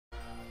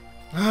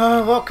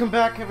Welcome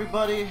back,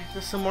 everybody,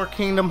 to some more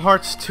Kingdom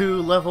Hearts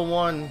 2 Level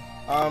 1.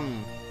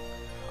 I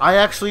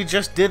actually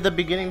just did the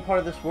beginning part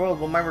of this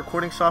world, but my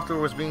recording software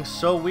was being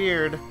so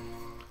weird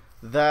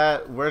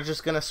that we're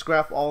just gonna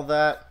scrap all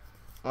that,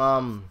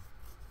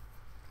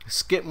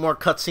 skip more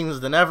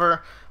cutscenes than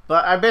ever.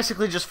 But I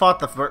basically just fought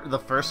the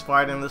first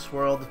fight in this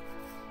world,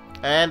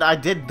 and I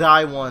did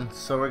die once,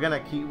 so we're gonna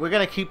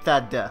keep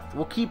that death.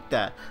 We'll keep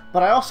that,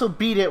 but I also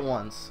beat it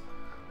once.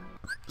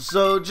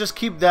 So just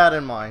keep that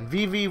in mind.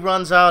 Vivi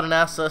runs out and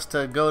asks us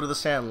to go to the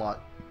Sandlot.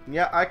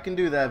 Yeah, I can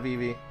do that,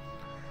 Vivi.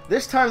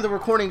 This time the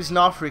recording's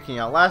not freaking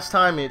out. Last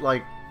time it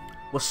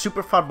was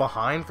super far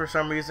behind for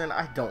some reason.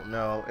 I don't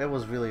know. It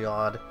was really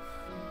odd.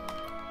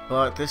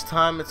 But this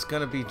time it's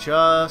gonna be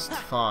just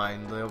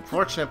fine. The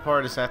unfortunate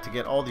part is I have to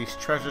get all these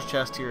treasure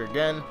chests here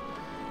again.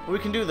 But we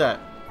can do that.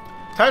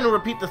 Time to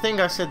repeat the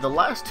thing I said the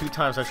last two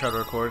times I tried to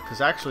record,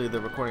 because actually the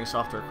recording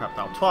software crapped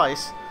out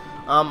twice.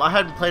 I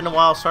hadn't played in a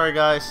while, sorry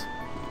guys.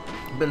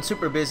 Been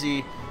super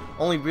busy.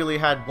 Only really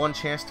had one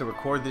chance to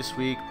record this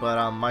week,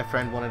 but my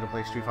friend wanted to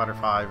play Street Fighter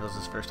V. It was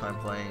his first time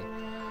playing.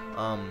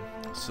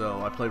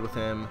 So I played with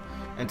him.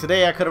 And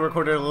today I could have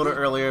recorded a little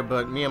earlier,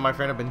 but me and my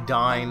friend have been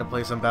dying to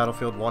play some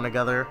Battlefield 1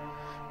 together.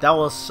 That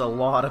was a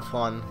lot of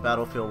fun.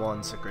 Battlefield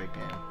 1's a great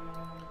game.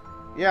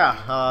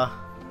 Yeah,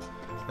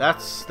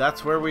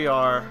 that's where we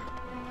are.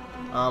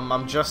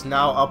 I'm just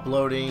now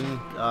uploading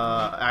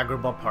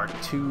Agrabah Part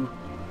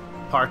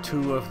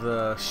 2 of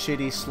the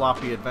shitty,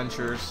 sloppy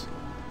adventures.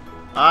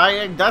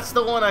 That's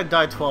the one I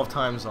died 12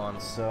 times on,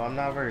 so I'm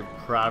not very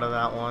proud of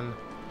that one.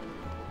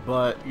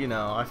 But, you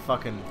know, I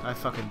fucking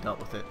dealt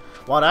with it.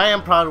 What I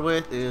am proud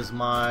with is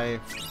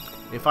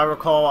if I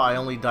recall, I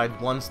only died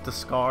once to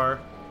Scar,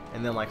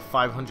 and then like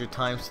 500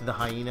 times to the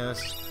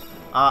hyenas.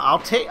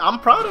 I'm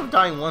proud of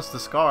dying once to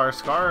Scar.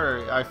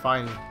 Scar, I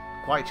find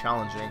quite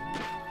challenging.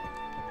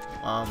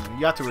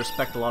 You have to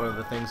respect a lot of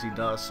the things he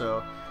does,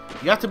 so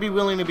you have to be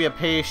willing to be a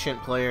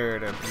patient player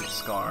to beat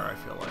Scar, I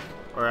feel like.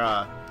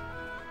 Or,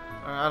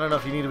 I don't know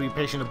if you need to be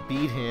patient to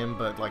beat him,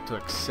 but, like, to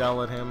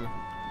excel at him.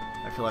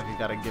 I feel like you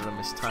gotta give him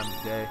his time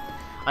of day.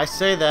 I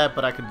say that,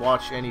 but I could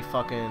watch any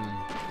fucking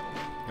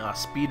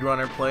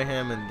speedrunner play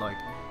him and, like,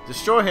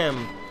 destroy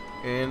him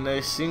in a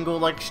single,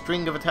 like,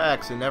 string of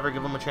attacks and never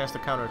give him a chance to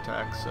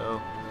counterattack,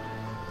 so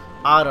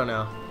I don't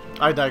know.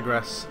 I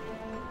digress.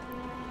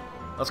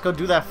 Let's go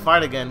do that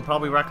fight again,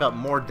 probably rack up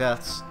more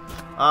deaths.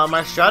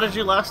 My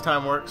strategy last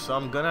time worked, so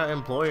I'm gonna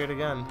employ it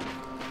again.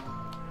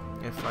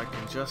 If I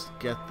can just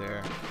get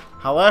there.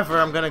 However,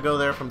 I'm gonna go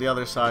there from the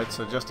other side,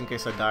 so just in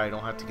case I die, I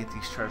don't have to get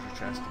these treasure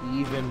chests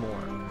even more.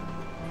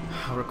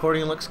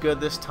 Recording looks good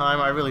this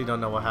time. I really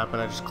don't know what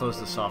happened. I just closed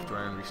the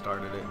software and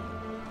restarted it.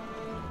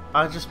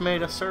 I just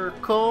made a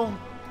circle.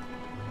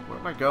 Where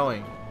am I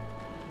going?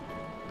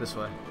 This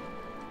way.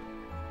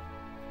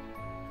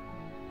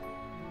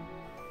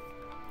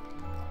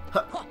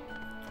 Huh.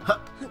 Huh.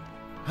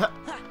 Huh.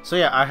 So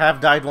yeah, I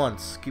have died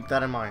once. Keep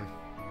that in mind.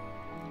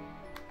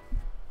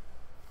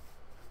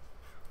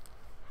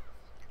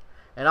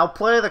 And I'll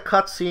play the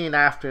cutscene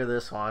after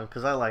this one,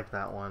 because I like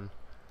that one.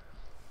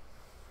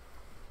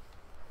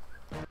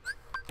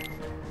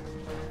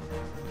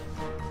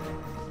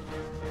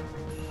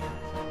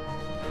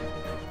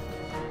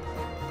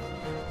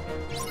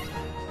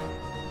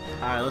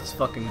 Alright, let's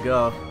fucking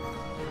go.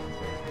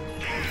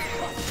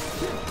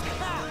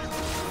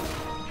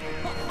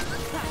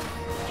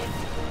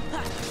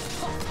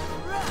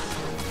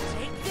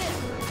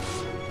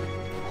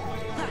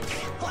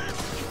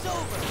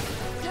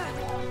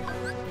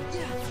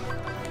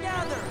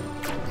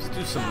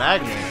 Do some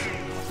magnet.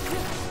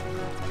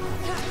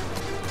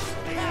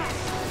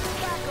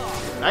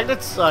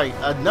 Magnet's like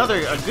a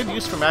good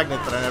use for magnet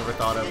that I never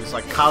thought of is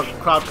like crowd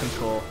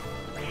control.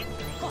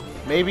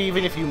 Maybe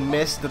even if you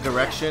miss the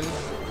direction,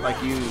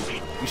 like you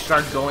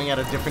start going at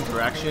a different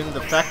direction,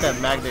 the fact that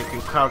magnet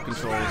can crowd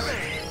control is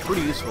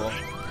pretty useful.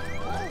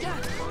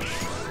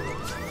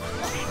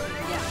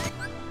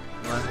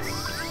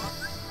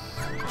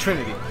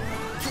 Trinity.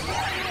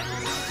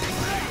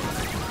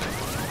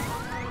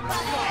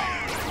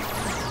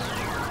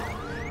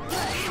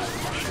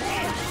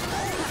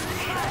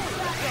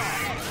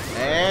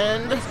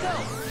 And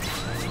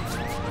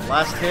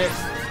last hit.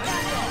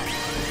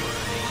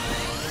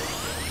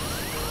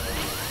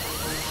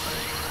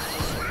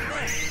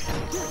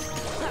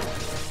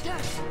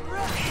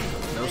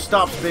 No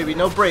stops, baby,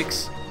 no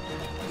breaks.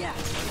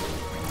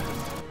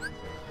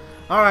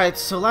 Alright,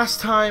 so last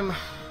time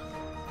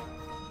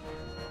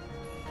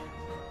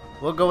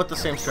we'll go with the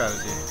same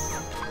strategy.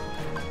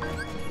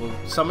 We'll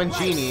summon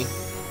Genie.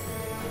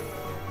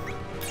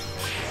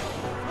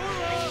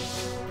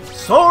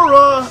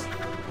 Sora!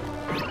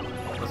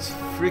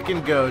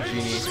 Freaking go,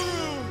 Genie.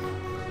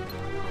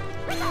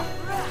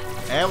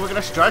 And we're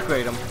gonna strike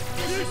rate him.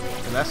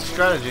 And that's the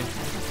strategy.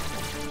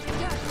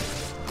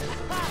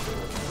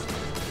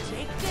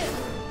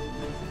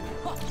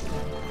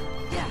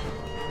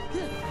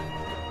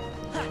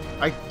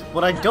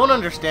 What I don't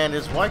understand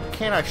is why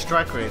can't I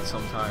strike rate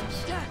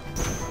sometimes?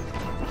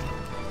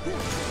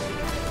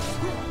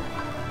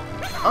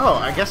 Oh,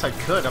 I guess I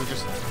could. I'm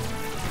just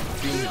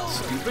being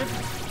stupid.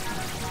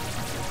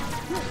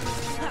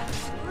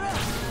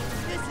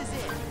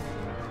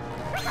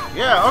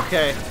 Yeah,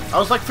 okay. I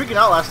was like freaking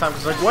out last time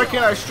because like, why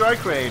can't I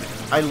strike raid?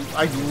 I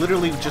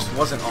literally just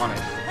wasn't on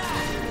it.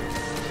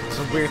 It's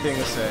a weird thing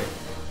to say.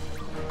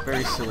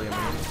 Very silly of me.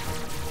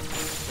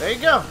 There you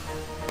go.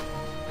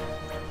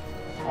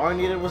 All I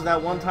needed was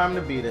that one time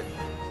to beat it.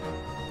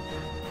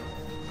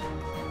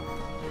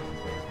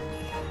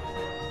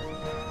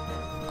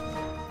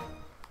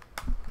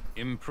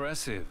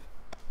 Impressive.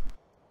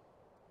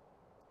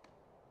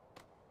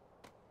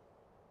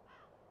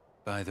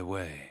 By the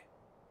way,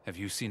 have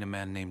you seen a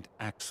man named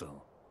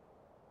Axel?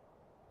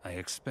 I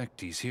expect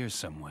he's here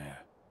somewhere.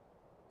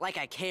 Like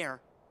I care.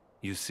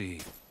 You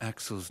see,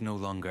 Axel's no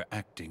longer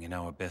acting in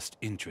our best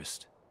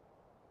interest.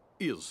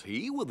 Is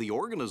he with the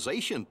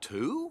organization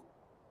too?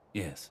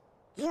 Yes.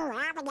 You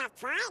having a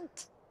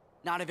fight?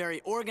 Not a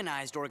very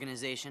organized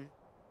organization.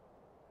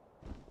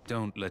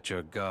 Don't let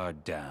your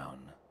guard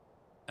down.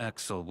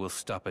 Axel will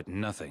stop at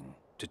nothing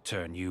to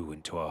turn you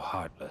into a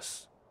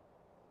Heartless.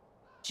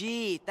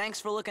 Gee, thanks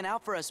for looking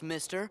out for us,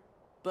 mister.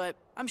 But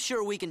I'm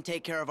sure we can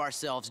take care of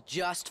ourselves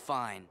just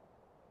fine.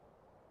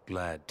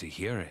 Glad to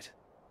hear it.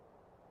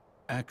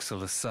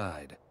 Axel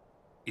aside,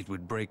 it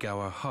would break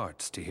our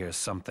hearts to hear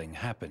something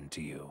happen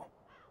to you.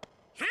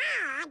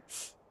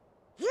 Hearts?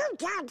 You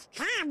don't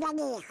have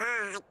any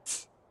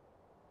hearts.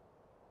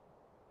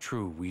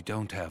 True, we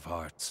don't have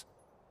hearts.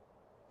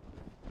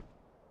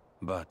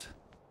 But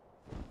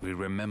we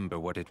remember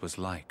what it was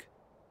like.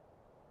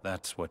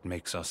 That's what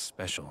makes us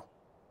special.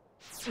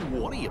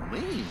 What do you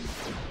mean?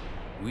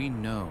 We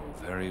know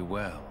very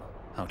well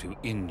how to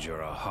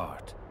injure a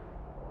heart.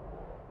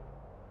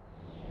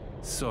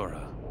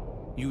 Sora,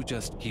 you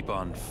just keep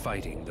on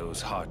fighting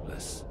those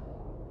Heartless.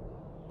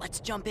 Let's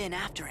jump in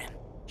after him.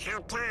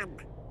 How come?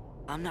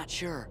 I'm not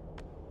sure,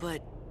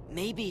 but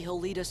maybe he'll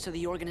lead us to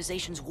the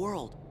organization's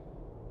world.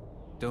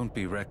 Don't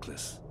be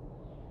reckless.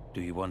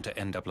 Do you want to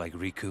end up like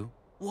Riku?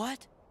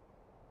 What?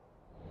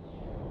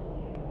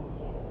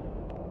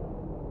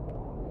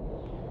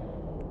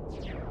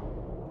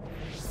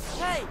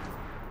 Hey!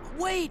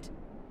 Wait!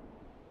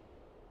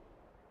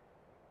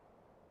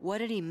 What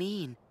did he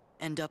mean,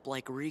 end up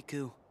like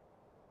Riku?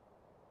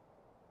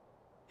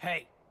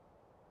 Hey,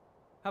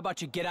 how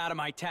about you get out of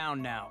my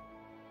town now?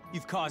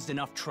 You've caused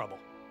enough trouble.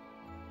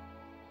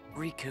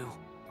 Riku.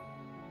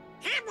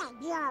 Have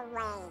it your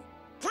way.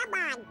 Come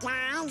on,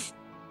 guys.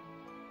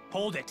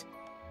 Hold it.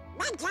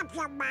 Make up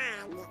your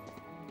mind.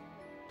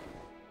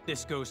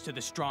 This goes to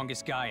the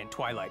strongest guy in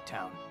Twilight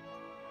Town.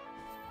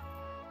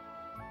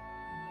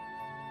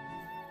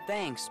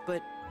 Thanks,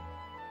 but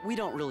we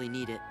don't really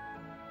need it.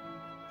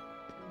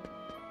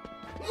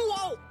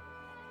 Whoa!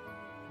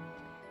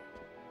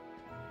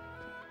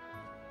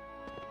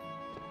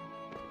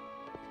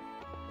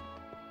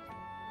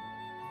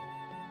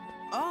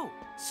 Oh,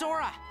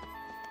 Sora!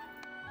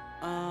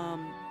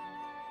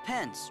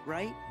 Pence,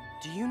 right?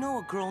 Do you know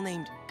a girl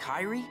named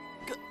Kairi?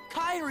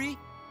 Kairi?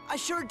 I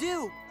sure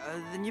do!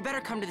 Then you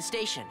better come to the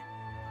station.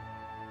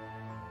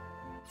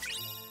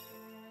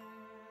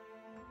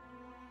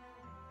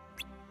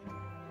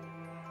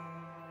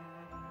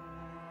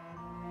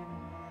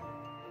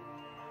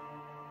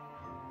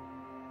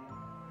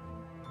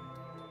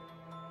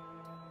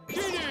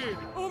 Genie!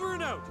 Over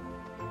and out!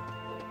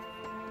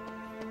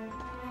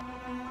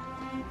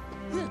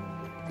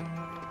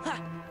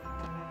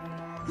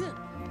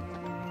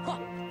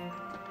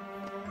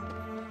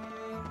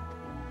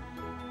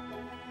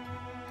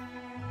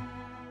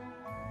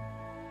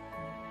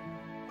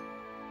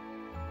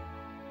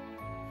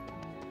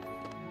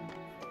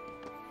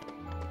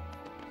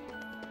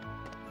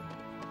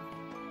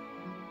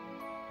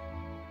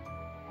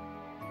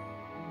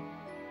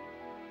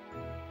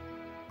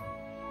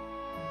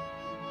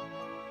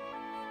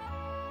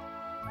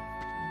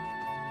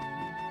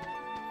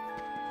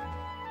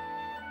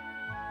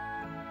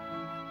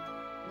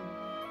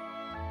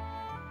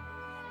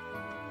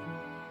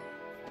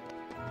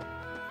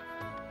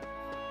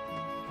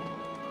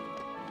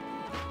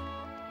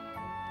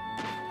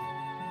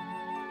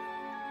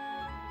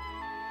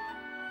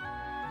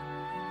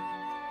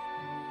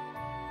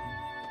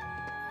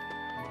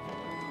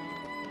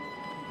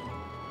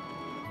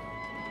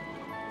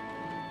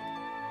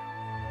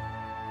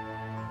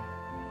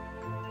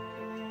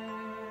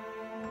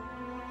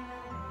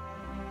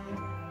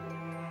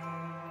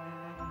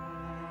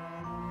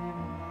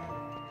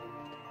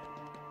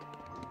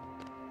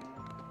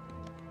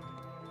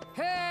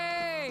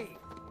 Hey!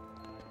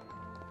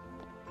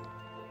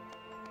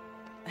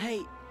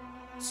 Hey,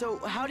 so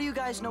how do you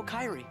guys know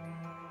Kairi?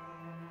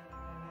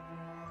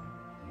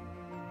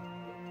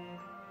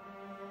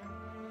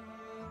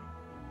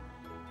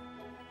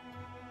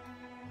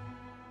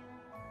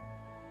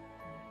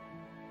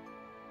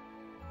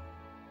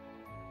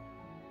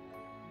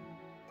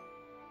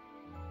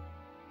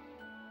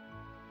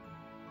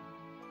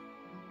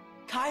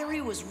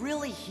 Kairi was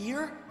really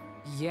here?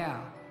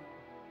 Yeah.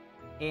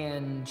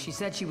 And she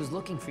said she was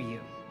looking for you.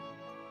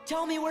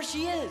 Tell me where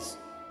she is!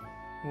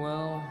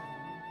 Well...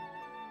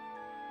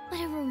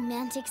 What a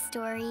romantic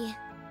story.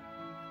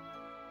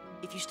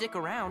 If you stick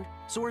around,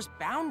 Sora's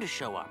bound to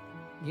show up.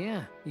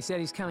 Yeah, he said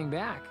he's coming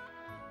back.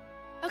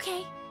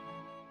 Okay.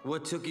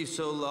 What took you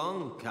so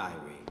long,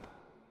 Kairi?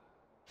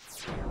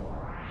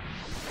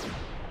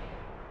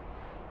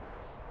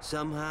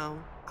 Somehow,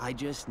 I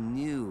just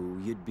knew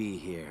you'd be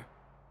here.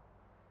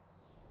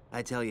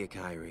 I tell you,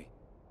 Kairi,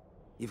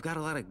 you've got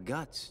a lot of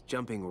guts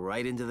jumping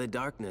right into the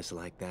darkness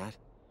like that.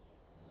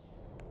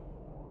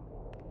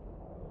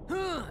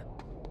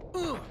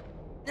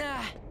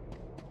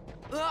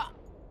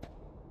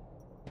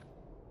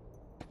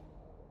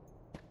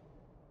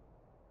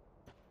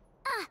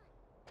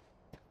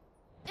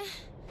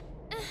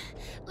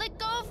 Let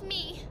go of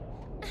me!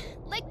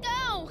 Let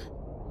go!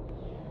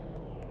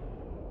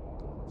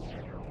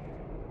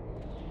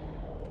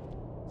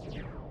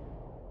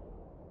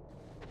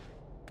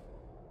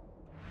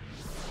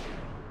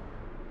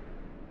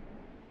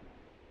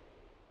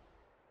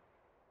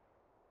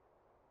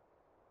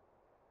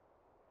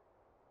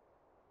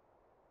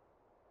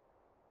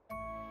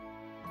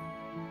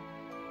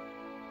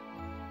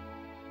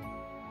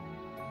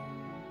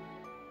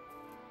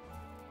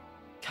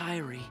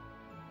 Kairi.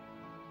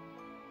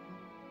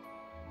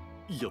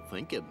 You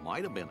think it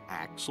might have been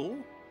Axel?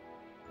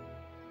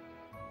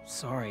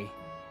 Sorry.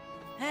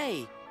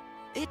 Hey,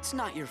 it's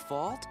not your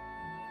fault.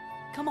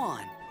 Come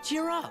on,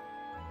 cheer up.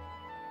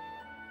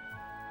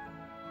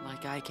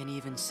 Like I can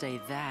even say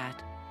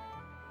that.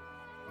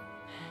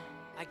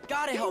 I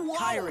gotta help Whoa.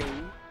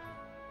 Kairi.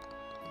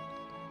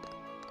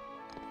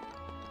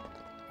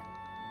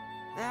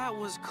 That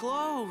was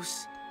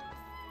close.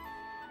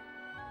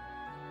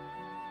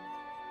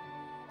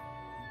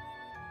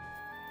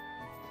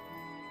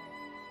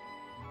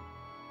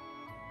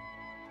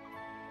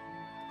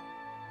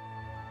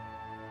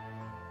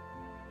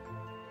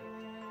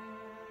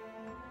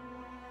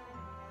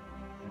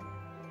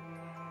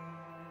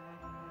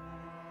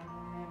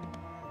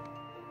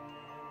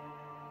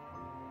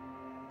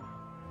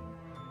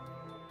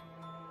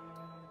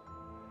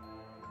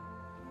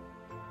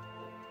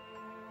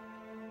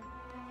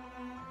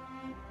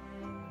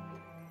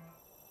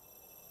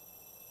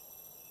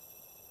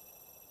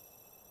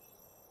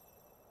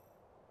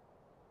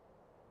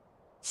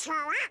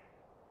 Sora?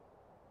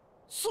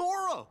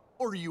 Sora,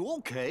 are you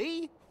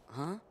okay?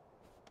 Huh?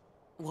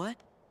 What?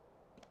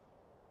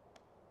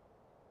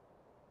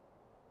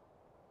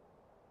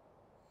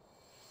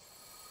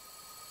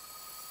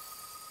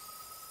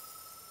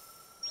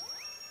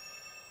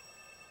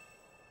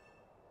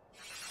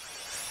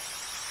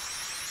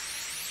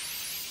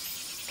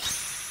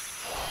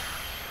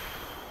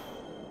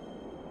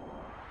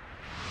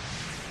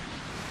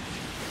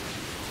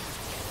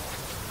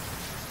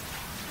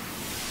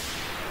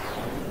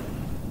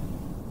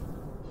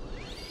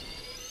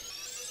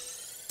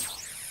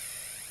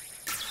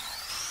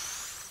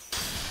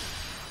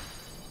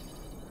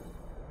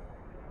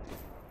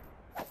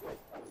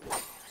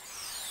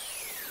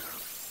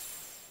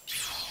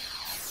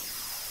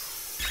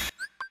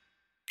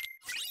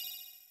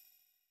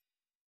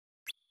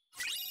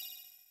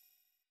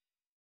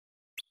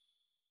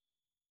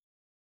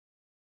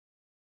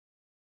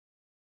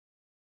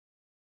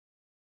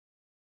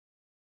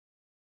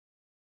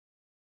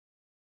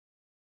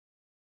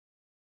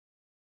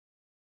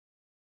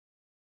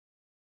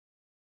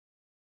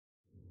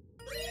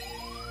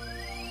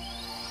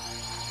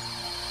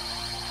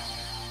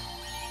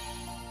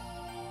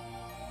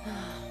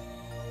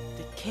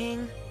 The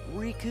king,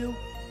 Riku,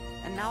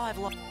 and now I've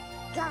lost.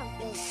 Don't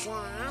be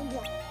sad.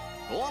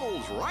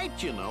 Otto's right,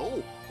 you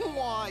know.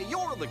 Why,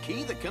 you're the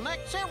key that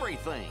connects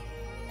everything.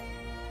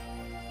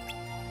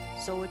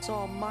 So it's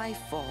all my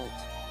fault.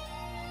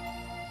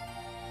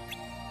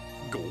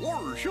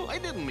 Gorge, I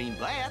didn't mean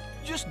that.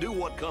 Just do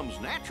what comes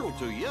natural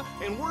to you,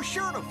 and we're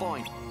sure to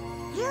find.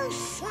 You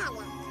said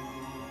it.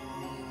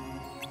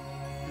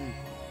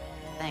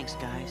 Thanks,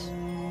 guys.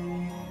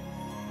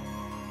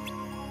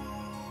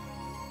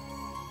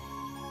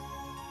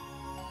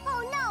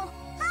 Oh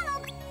no!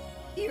 Hollow!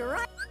 You're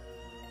right.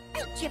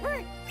 Hey,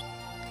 Chipper!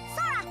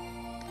 Sora!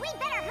 We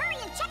better hurry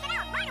and check it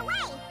out right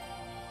away!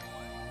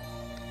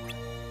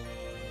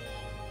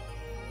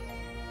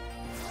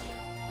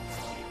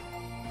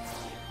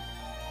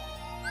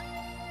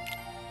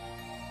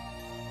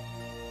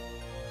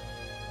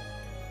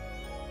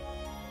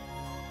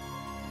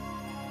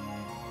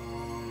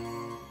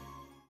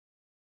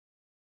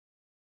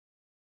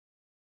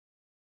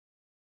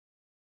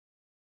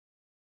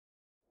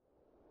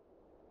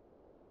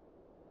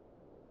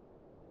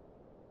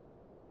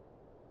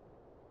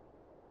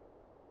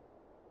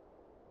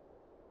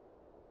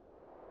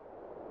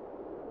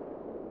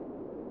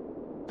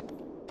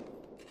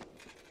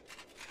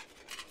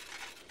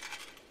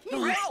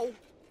 Whoa!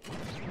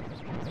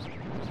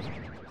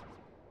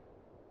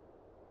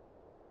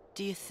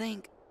 Do you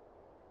think...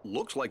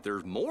 Looks like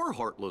there's more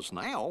Heartless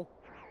now.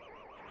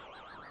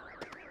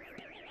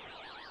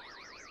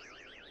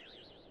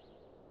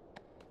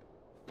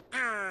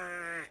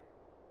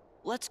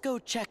 Let's go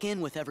check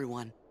in with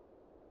everyone.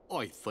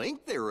 I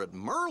think they're at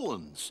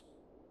Merlin's.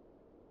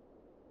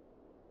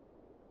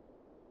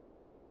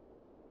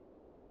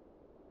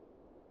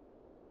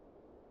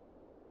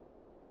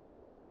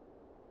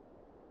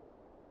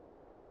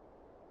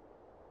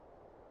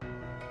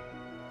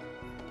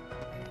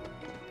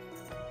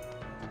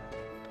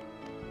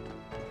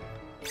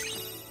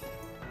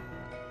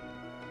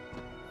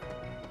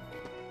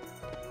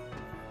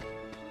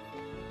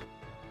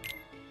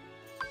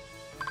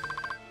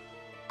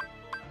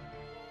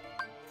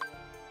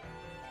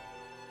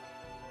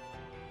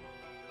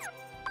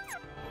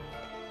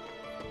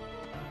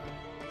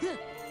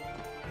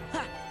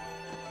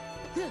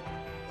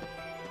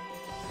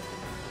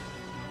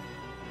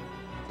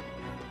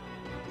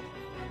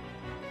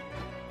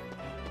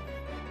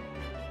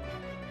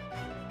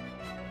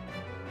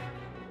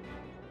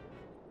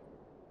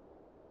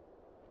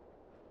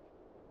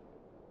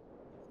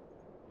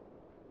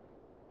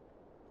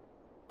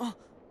 Oh,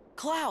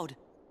 Cloud!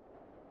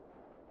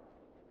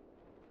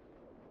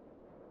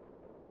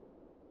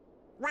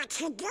 What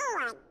you doing?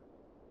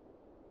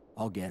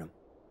 I'll get him.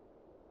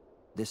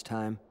 This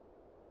time,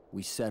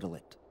 we settle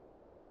it.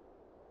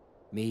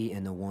 Me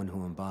and the one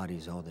who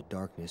embodies all the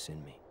darkness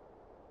in me.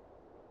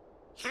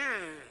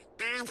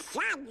 I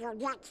thought you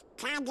looked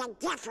kinda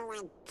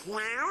different,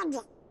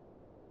 Cloud.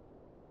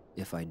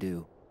 If I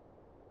do,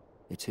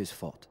 it's his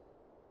fault.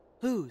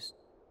 Whose?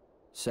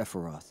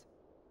 Sephiroth.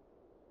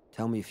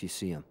 Tell me if you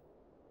see him.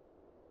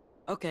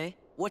 Okay,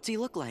 what's he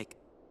look like?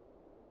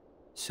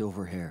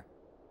 Silver hair.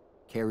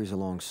 Carries a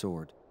long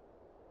sword.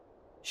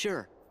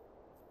 Sure.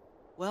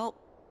 Well,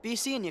 be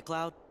seeing you,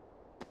 Cloud.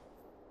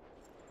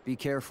 Be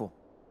careful.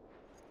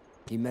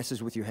 He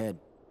messes with your head.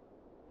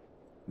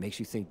 Makes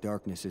you think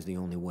darkness is the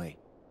only way.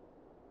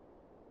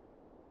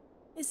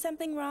 Is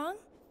something wrong?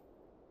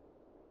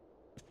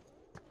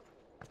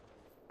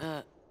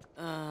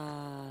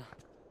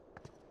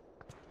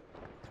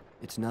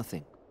 It's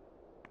nothing.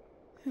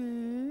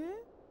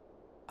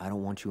 I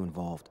don't want you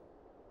involved.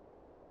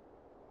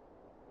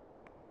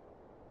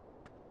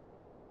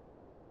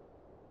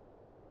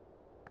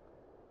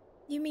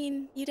 You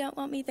mean you don't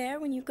want me there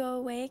when you go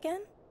away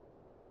again?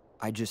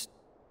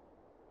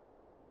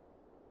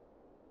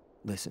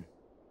 Listen.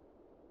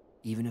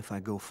 Even if I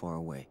go far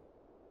away,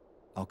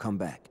 I'll come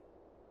back.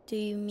 Do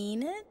you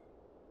mean it?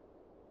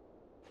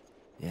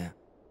 Yeah.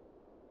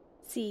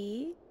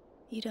 See?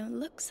 You don't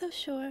look so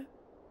sure.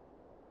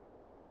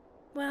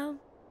 Well,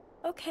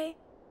 okay.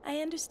 I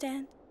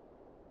understand.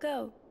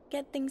 Go,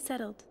 get things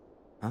settled.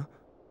 Huh?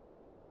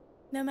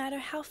 No matter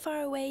how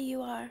far away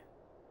you are,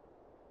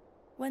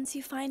 once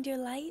you find your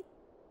light,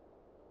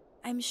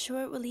 I'm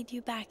sure it will lead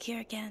you back here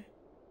again.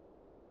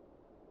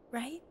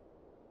 Right?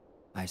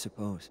 I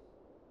suppose.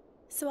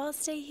 So I'll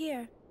stay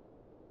here.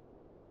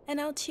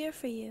 And I'll cheer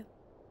for you.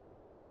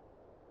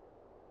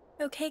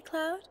 Okay,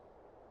 Cloud?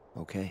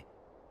 Okay.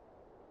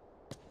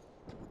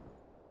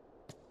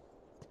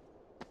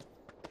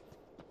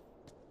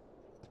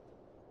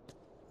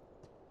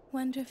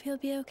 Wonder if he'll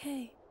be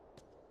okay.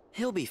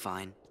 He'll be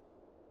fine.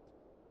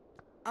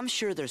 I'm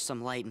sure there's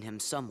some light in him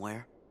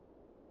somewhere.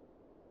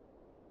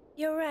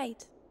 You're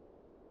right.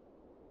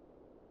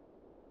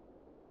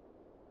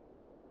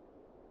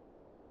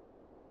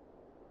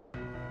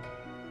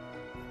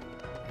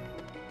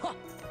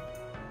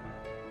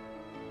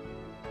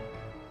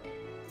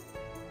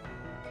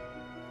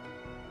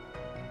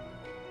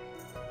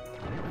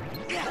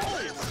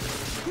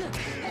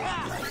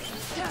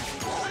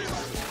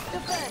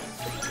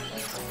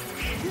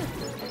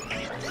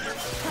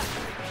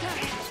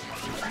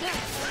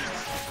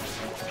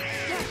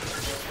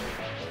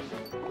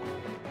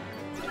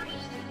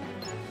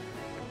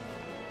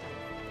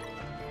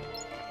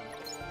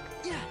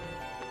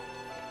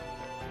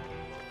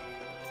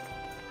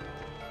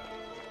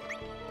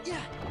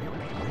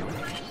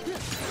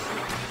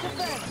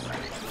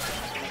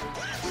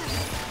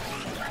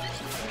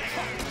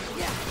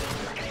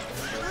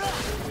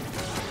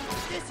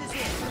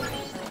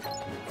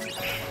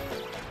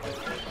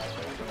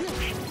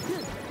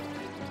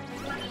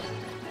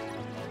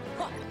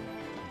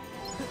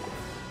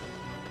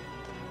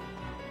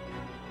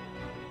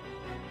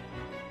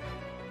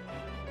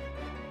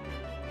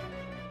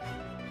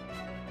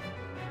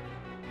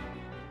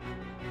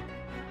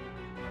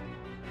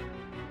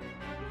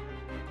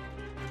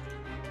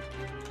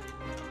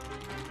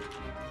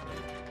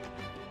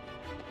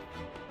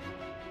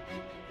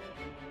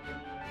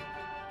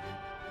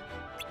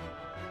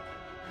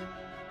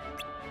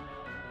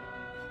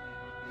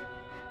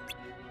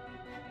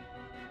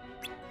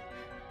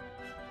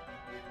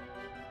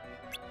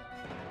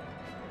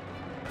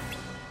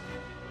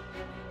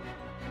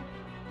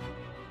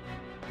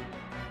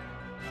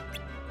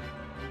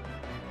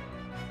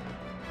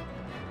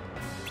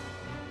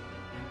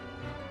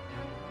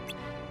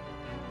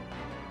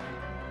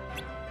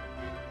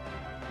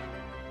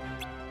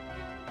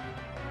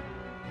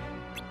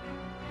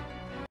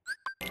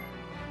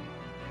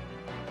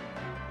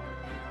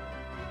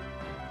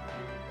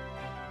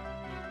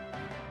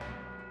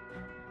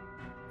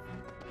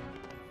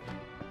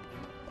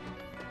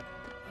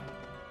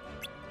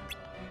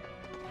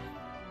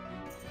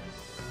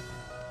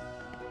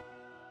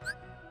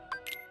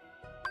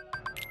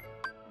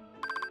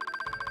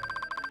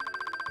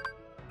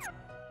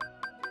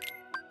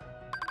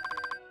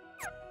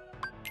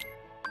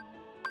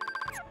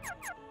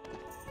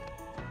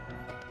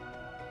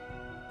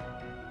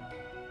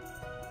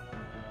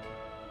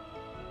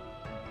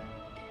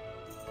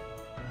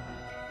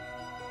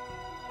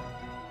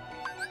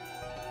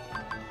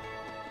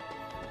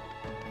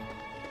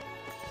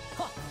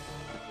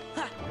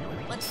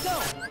 Let's go!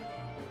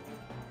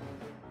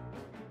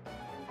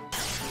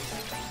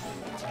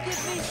 Give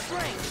me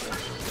strength!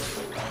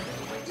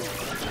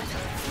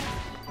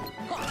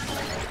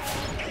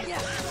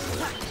 Yeah!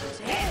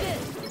 Take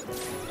this!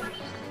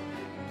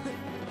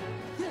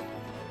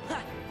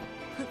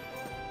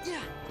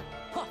 Yeah!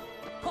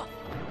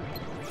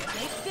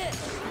 Take this!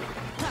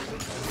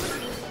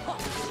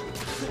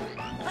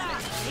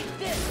 Take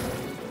this!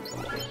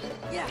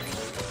 Yeah!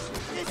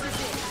 This is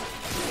it!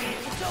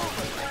 It's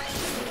over!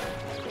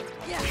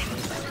 Yeah!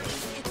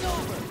 It's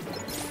over!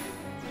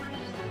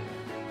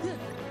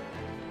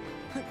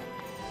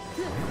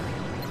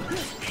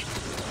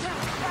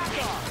 Back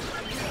off!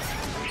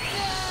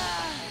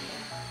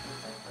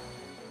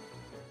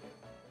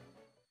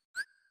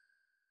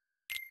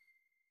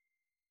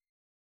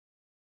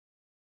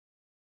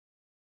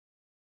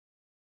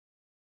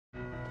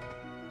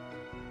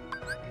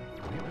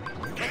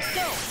 Let's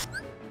go!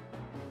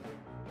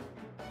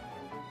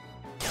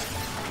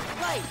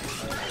 Right!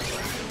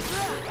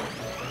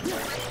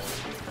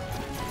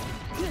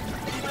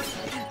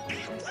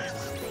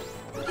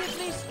 Give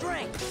me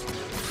strength!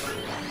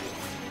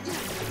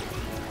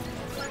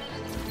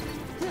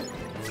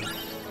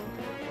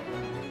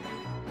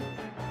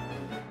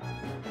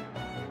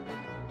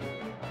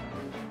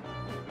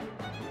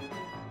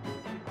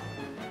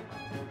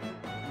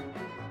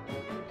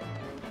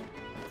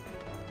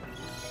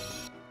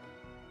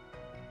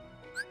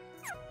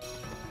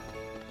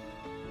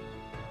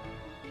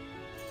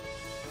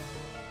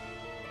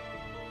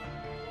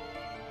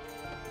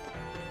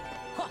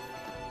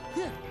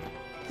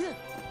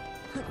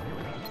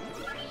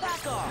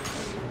 Back off!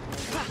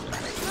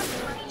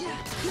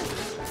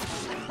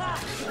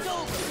 It's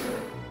over!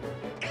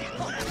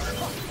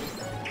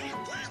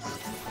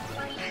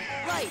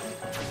 Right!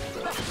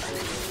 Back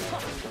off!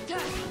 Take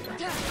this!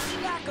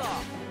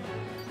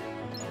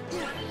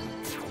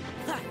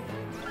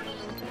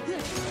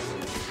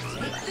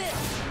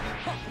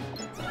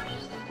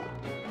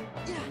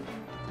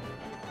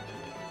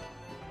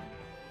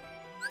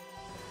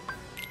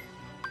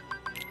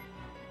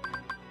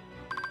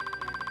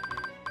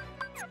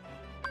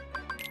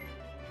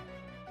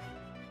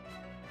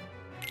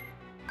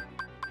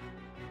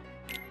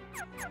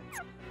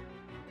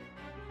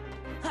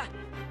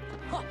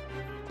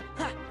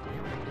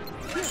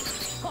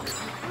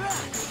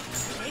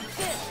 Take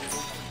this!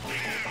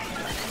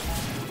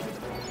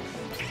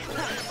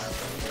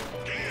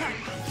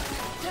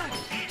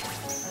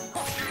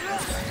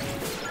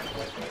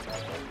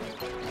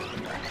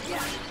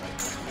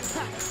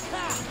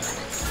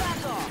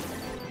 Back off!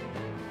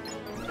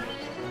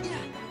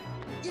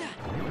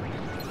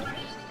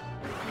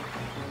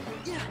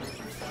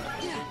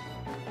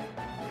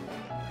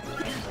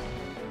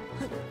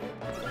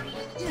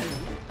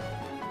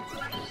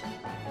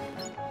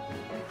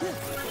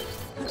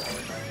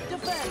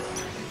 Defense!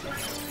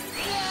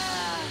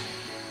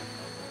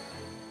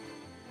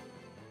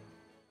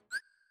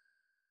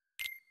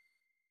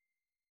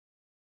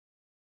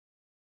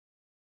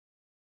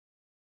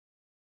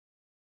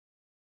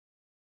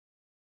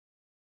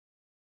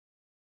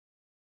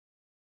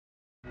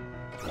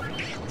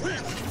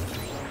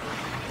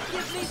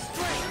 Give me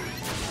strength!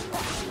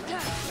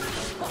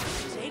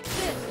 Take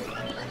this!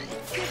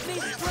 Give me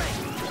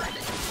strength!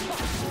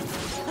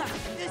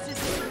 This is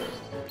it!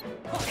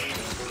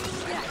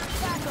 Yeah,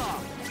 back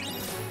off!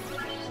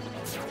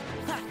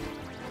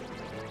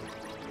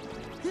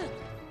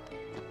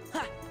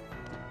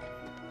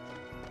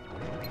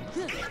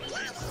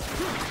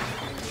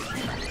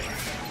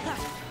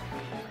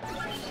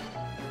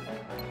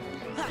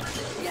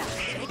 Yeah,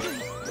 take it!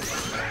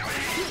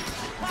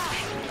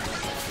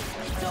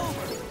 It's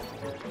over!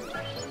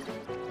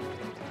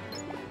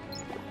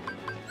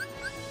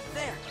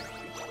 There!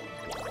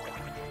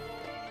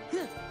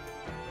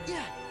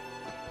 Yeah!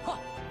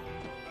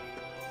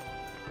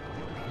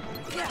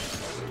 Yeah!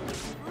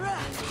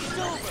 It's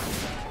over!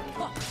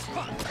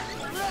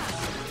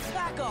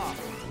 Back off!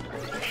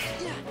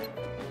 Yeah!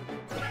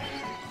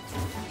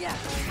 Yeah!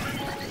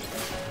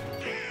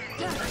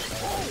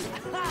 Oh!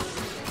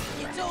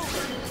 It's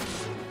over!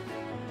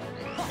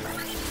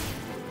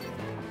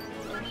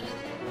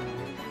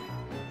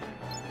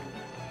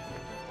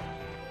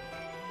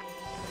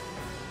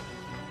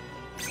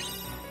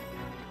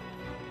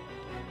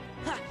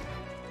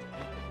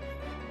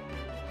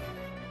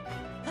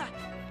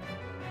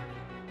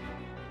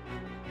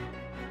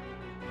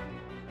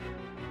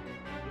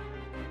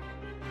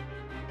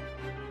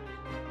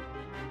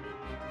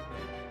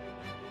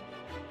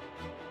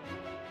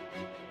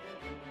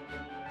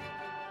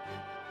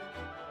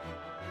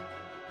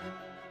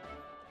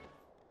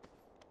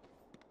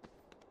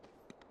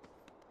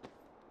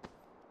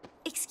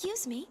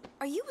 Excuse me,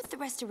 are you with the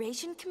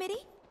Restoration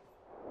Committee?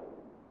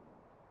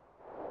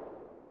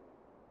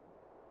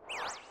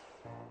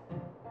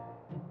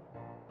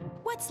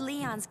 What's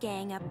Leon's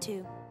gang up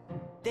to?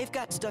 They've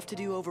got stuff to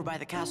do over by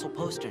the castle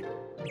postern.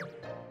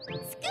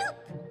 Scoop!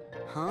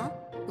 Huh?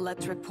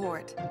 Let's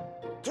report.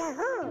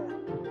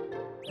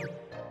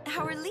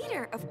 Our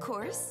leader, of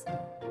course.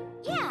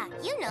 Yeah,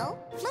 you know.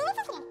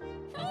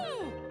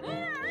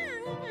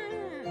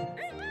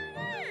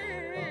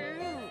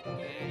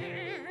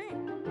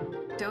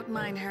 Don't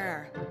mind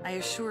her. I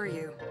assure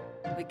you,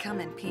 we come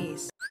in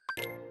peace.